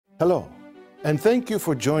Hello, and thank you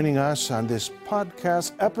for joining us on this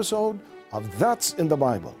podcast episode of That's in the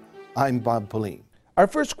Bible. I'm Bob Pauline. Our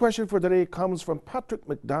first question for today comes from Patrick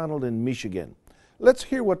McDonald in Michigan. Let's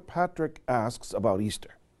hear what Patrick asks about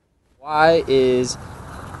Easter. Why is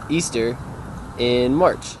Easter in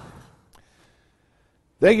March?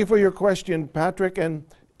 Thank you for your question, Patrick. And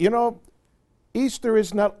Easter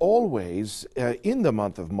is not always in the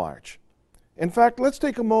month of March. In fact, let's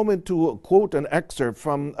take a moment to quote an excerpt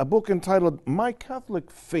from a book entitled My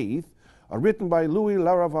Catholic Faith, written by Louis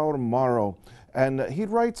Laraval Morrow. And he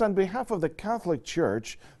writes on behalf of the Catholic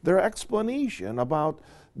Church their explanation about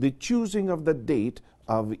the choosing of the date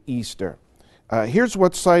of Easter. Here's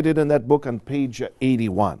what's cited in that book on page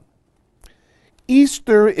 81.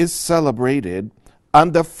 Easter is celebrated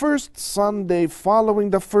on the first Sunday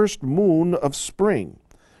following the first moon of spring.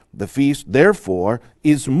 The feast, therefore,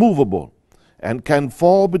 is movable and can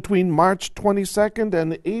fall between March 22nd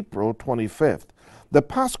and April 25th. The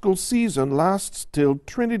Paschal season lasts till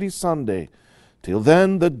Trinity Sunday. Till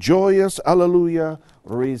then, the joyous Alleluia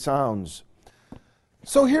resounds.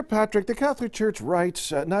 So here, Patrick, the Catholic Church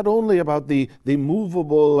writes not only about the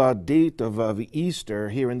movable date of Easter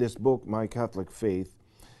here in this book, My Catholic Faith,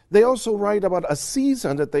 they also write about a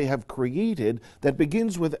season that they have created that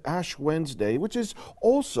begins with Ash Wednesday, which is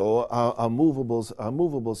also a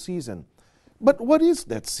movable season. But what is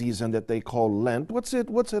that season that they call Lent? What's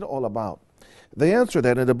it all about? They answer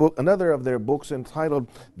that in another of their books entitled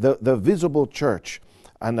The Visible Church.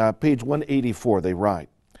 On page 184 they write,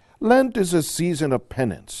 Lent is a season of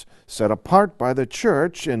penance, set apart by the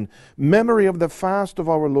Church in memory of the fast of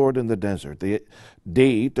our Lord in the desert. The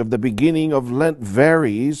date of the beginning of Lent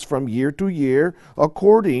varies from year to year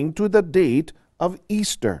according to the date of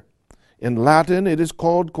Easter. In Latin, it is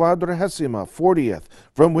called Quadragesima, 40th,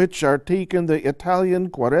 from which are taken the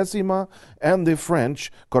Italian Quaresima and the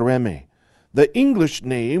French Carême. The English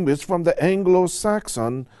name is from the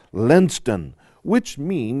Anglo-Saxon Lenston, which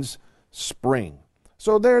means spring.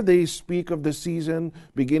 So there they speak of the season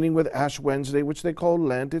beginning with Ash Wednesday, which they call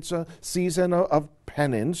Lent. It's a season of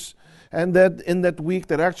penance. And that in that week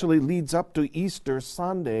that actually leads up to Easter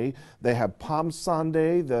Sunday, they have Palm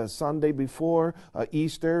Sunday, the Sunday before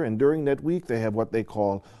Easter. And during that week, they have what they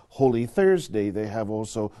call Holy Thursday. They have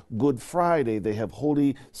also Good Friday. They have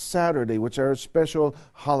Holy Saturday, which are special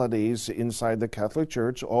holidays inside the Catholic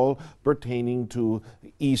Church, all pertaining to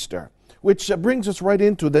Easter. Which brings us right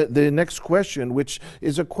into the next question, which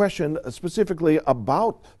is a question specifically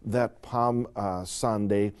about that Palm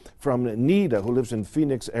Sunday from Nida, who lives in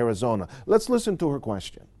Phoenix, Arizona. Let's listen to her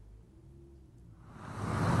question.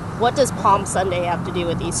 What does Palm Sunday have to do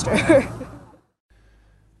with Easter?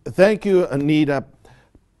 Thank you, Nida.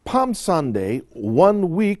 Palm Sunday, 1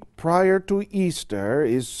 week prior to Easter,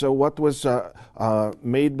 is what was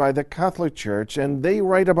made by the Catholic Church, and they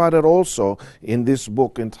write about it also in this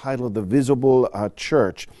book entitled The Visible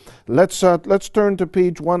Church. Let's turn to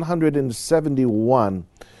page 171,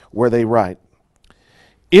 where they write,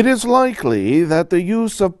 It is likely that the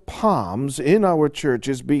use of palms in our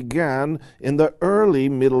churches began in the early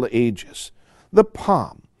Middle Ages. The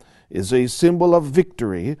palm is a symbol of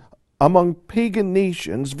victory. Among pagan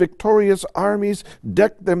nations, victorious armies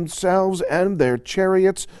decked themselves and their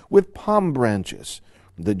chariots with palm branches.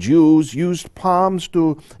 The Jews used palms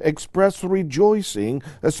to express rejoicing,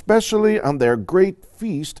 especially on their great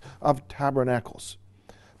feast of tabernacles.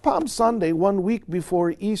 Palm Sunday, 1 week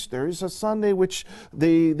before Easter, is a Sunday which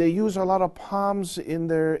they use a lot of palms in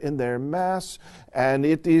their Mass, and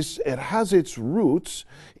it has its roots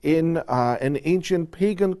in an ancient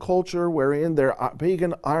pagan culture wherein their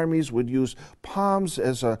pagan armies would use palms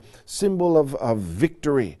as a symbol of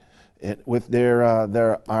victory with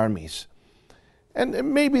their armies.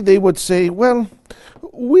 And maybe they would say, well,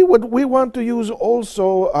 we want to use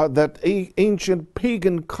also that ancient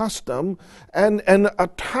pagan custom and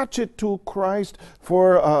attach it to Christ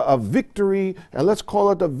for a victory, and let's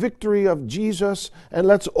call it a victory of Jesus, and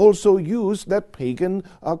let's also use that pagan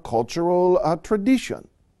cultural tradition.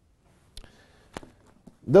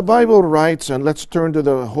 The Bible writes, and let's turn to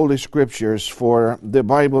the Holy Scriptures for the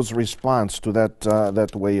Bible's response to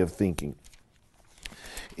that way of thinking.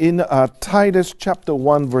 In Titus chapter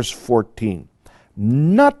 1, verse 14,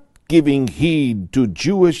 not giving heed to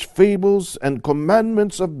Jewish fables and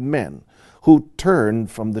commandments of men who turn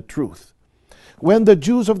from the truth. When the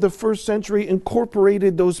Jews of the first century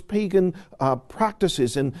incorporated those pagan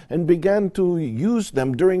practices and began to use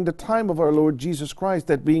them during the time of our Lord Jesus Christ,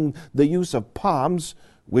 that being the use of palms,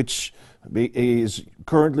 which is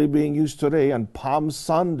currently being used today on Palm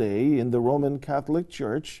Sunday in the Roman Catholic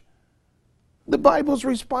Church, the Bible's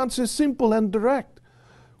response is simple and direct.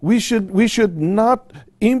 We should not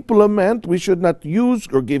implement, we should not use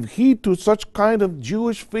or give heed to such kind of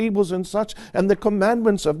Jewish fables and such, and the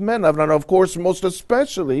commandments of men, and of course most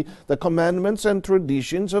especially the commandments and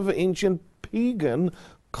traditions of ancient pagan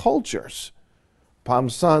cultures. Palm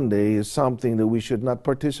Sunday is something that we should not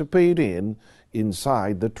participate in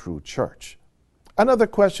inside the true church. Another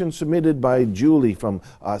question submitted by Julie from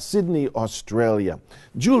Sydney, Australia.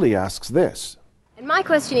 Julie asks this. And my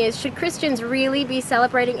question is, should Christians really be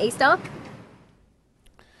celebrating Easter?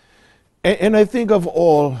 And I think of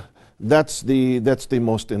all, that's the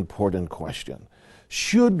most important question.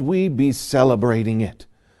 Should we be celebrating it?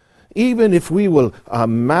 Even if we will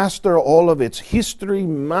master all of its history,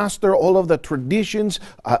 master all of the traditions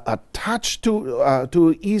attached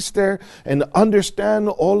to Easter, and understand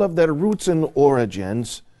all of their roots and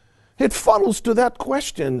origins, it funnels to that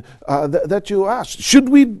question that you asked. Should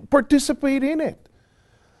we participate in it?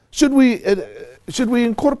 Should we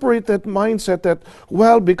incorporate that mindset that,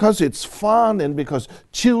 well, because it's fun and because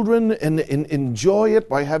children enjoy it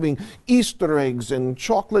by having Easter eggs and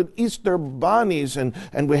chocolate Easter bunnies and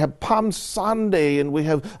we have Palm Sunday and we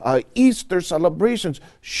have Easter celebrations,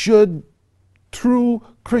 should true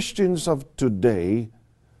Christians of today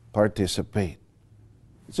participate?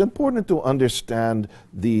 It's important to understand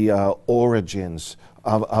the origins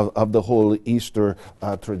of the whole Easter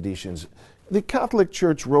traditions. The Catholic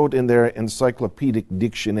Church wrote in their encyclopedic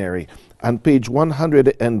dictionary on page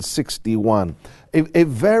 161 a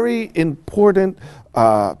very important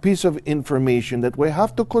piece of information that we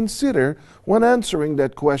have to consider when answering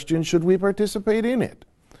that question, should we participate in it?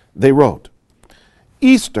 They wrote,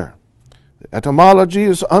 Easter, the etymology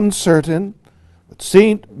is uncertain, but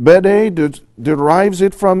Saint Bede derives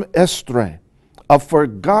it from Estre, a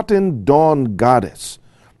forgotten dawn goddess,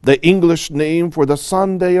 the English name for the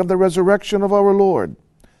Sunday of the resurrection of our Lord.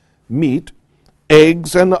 Meat,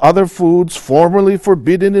 eggs, and other foods formerly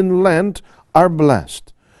forbidden in Lent are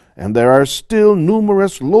blessed, and there are still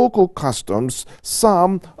numerous local customs,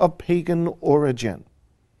 some of pagan origin.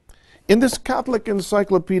 In this Catholic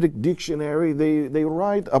Encyclopedic Dictionary, they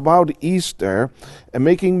write about Easter, and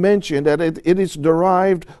making mention that it is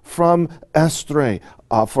derived from Estre,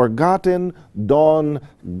 a forgotten dawn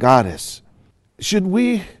goddess. Should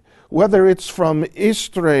we, whether it's from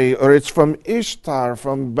Istre or it's from Ishtar,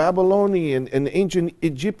 from Babylonian and ancient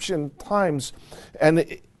Egyptian times, and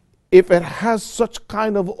if it has such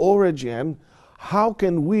kind of origin, how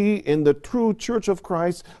can we in the true Church of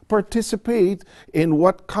Christ participate in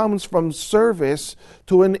what comes from service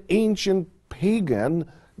to an ancient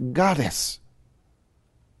pagan goddess?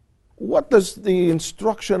 What does the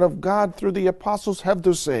instruction of God through the apostles have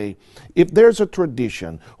to say? If there's a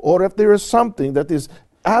tradition, or if there is something that is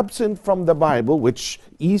absent from the Bible, which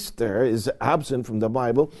Easter is absent from the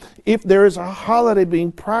Bible, if there is a holiday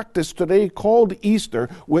being practiced today called Easter,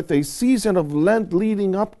 with a season of Lent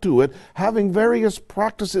leading up to it, having various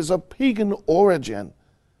practices of pagan origin,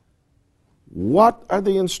 what are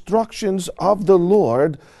the instructions of the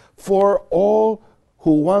Lord for all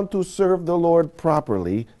who want to serve the Lord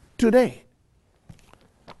properly today?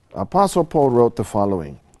 Apostle Paul wrote the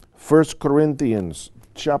following, 1 Corinthians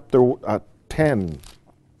chapter 10,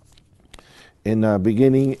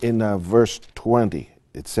 beginning in verse 20,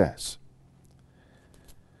 it says,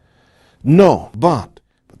 No, but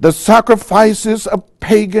the sacrifices of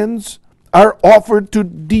pagans are offered to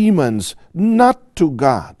demons, not to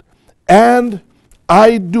God. And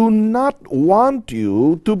I do not want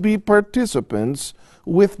you to be participants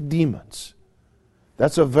with demons.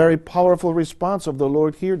 That's a very powerful response of the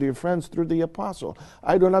Lord here, dear friends, through the apostle.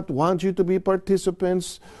 I do not want you to be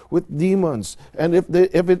participants with demons. And if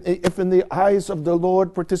in the eyes of the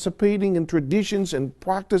Lord, participating in traditions and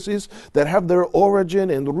practices that have their origin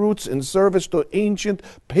and roots in service to ancient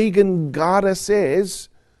pagan goddesses,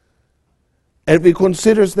 and if he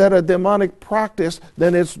considers that a demonic practice,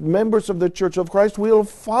 then as members of the Church of Christ, we'll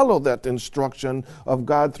follow that instruction of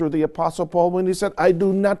God through the Apostle Paul when he said, I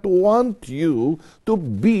do not want you to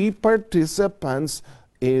be participants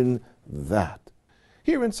in that.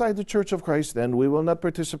 Here inside the Church of Christ, then, we will not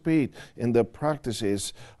participate in the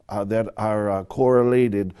practices that are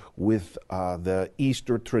correlated with the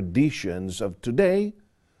Easter traditions of today,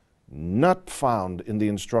 not found in the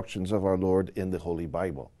instructions of our Lord in the Holy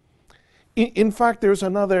Bible. In fact, there's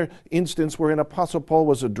another instance where an Apostle Paul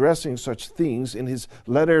was addressing such things in his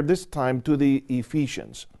letter, this time to the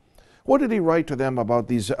Ephesians. What did he write to them about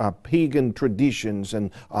these pagan traditions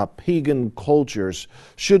and pagan cultures?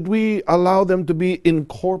 Should we allow them to be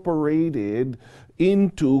incorporated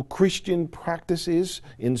into Christian practices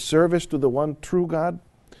in service to the one true God?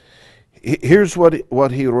 Here's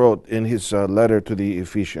what he wrote in his letter to the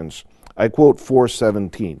Ephesians. I quote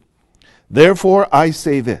 4:17. Therefore I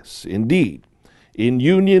say this, indeed, in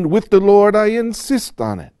union with the Lord I insist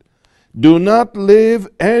on it. Do not live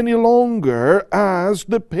any longer as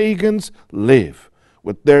the pagans live,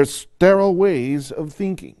 with their sterile ways of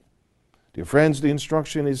thinking. Dear friends, the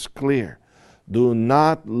instruction is clear. Do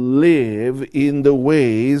not live in the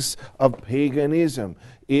ways of paganism.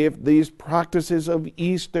 If these practices of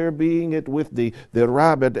Easter, being it with the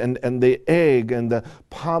rabbit and the egg and the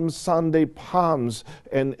Palm Sunday palms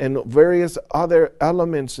and various other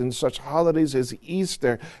elements in such holidays as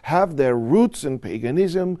Easter, have their roots in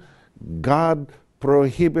paganism, God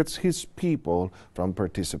prohibits His people from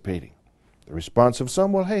participating. The response of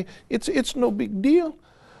some, well, hey, it's no big deal.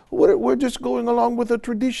 We're just going along with a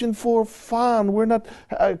tradition for fun. We're not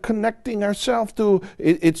connecting ourselves to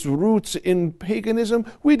its roots in paganism.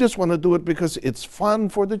 We just want to do it because it's fun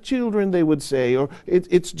for the children, they would say, or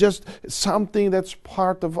it's just something that's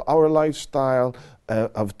part of our lifestyle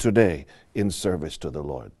of today in service to the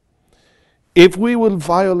Lord. If we will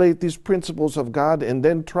violate these principles of God and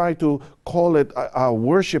then try to call it a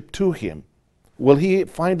worship to Him, will He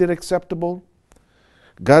find it acceptable?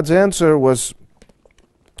 God's answer was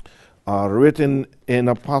written in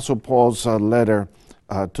Apostle Paul's letter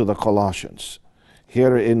to the Colossians.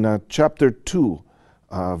 Here in chapter 2,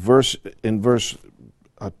 verse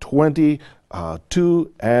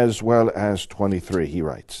 22 as well as 23, he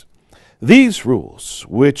writes, These rules,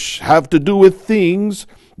 which have to do with things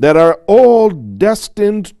that are all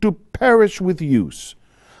destined to perish with use,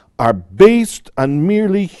 are based on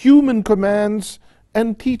merely human commands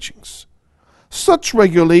and teachings. Such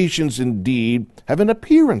regulations indeed have an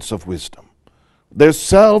appearance of wisdom. Their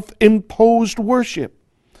self-imposed worship,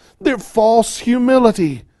 their false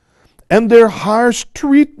humility, and their harsh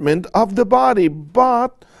treatment of the body,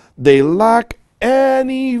 but they lack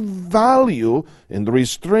any value in the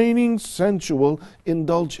restraining sensual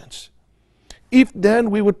indulgence. If then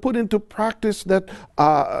we would put into practice that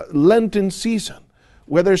Lenten season,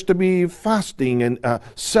 where there's to be fasting and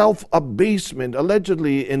self-abasement,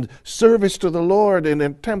 allegedly in service to the Lord in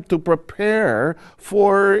an attempt to prepare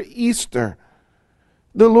for Easter.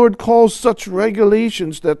 The Lord calls such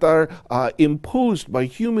regulations that are imposed by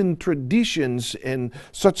human traditions and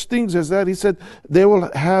such things as that, He said, they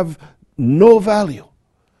will have no value.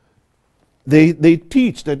 They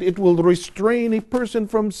teach that it will restrain a person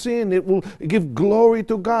from sin. It will give glory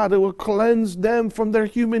to God. It will cleanse them from their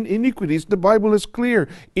human iniquities. The Bible is clear.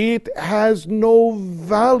 It has no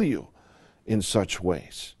value in such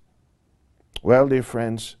ways. Well, dear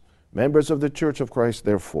friends, members of the Church of Christ,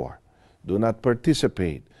 therefore, do not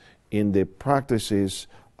participate in the practices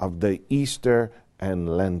of the Easter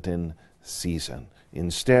and Lenten season.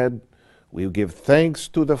 Instead, we give thanks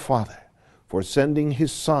to the Father for sending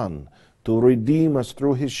His Son to redeem us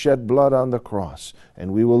through His shed blood on the cross.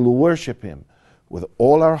 And we will worship Him with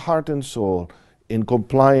all our heart and soul in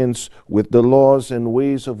compliance with the laws and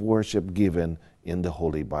ways of worship given in the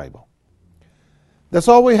Holy Bible. That's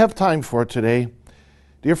all we have time for today.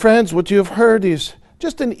 Dear friends, what you have heard is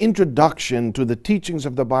just an introduction to the teachings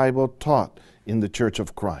of the Bible taught in the Church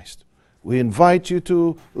of Christ. We invite you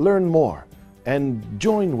to learn more and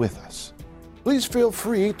join with us. Please feel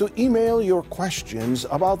free to email your questions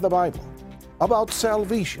about the Bible, about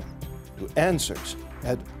salvation, to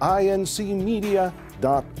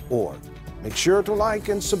answers@incmedia.org. Make sure to like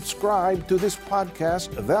and subscribe to this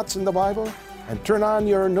podcast, That's in the Bible, and turn on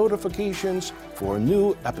your notifications for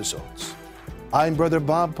new episodes. I'm Brother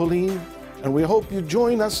Bob Pauline, and we hope you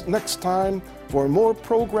join us next time for more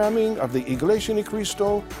programming of the Iglesia Ni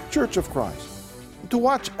Cristo Church of Christ. To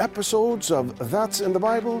watch episodes of That's in the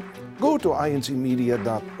Bible, go to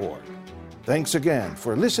incmedia.org. Thanks again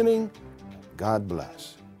for listening. God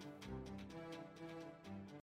bless.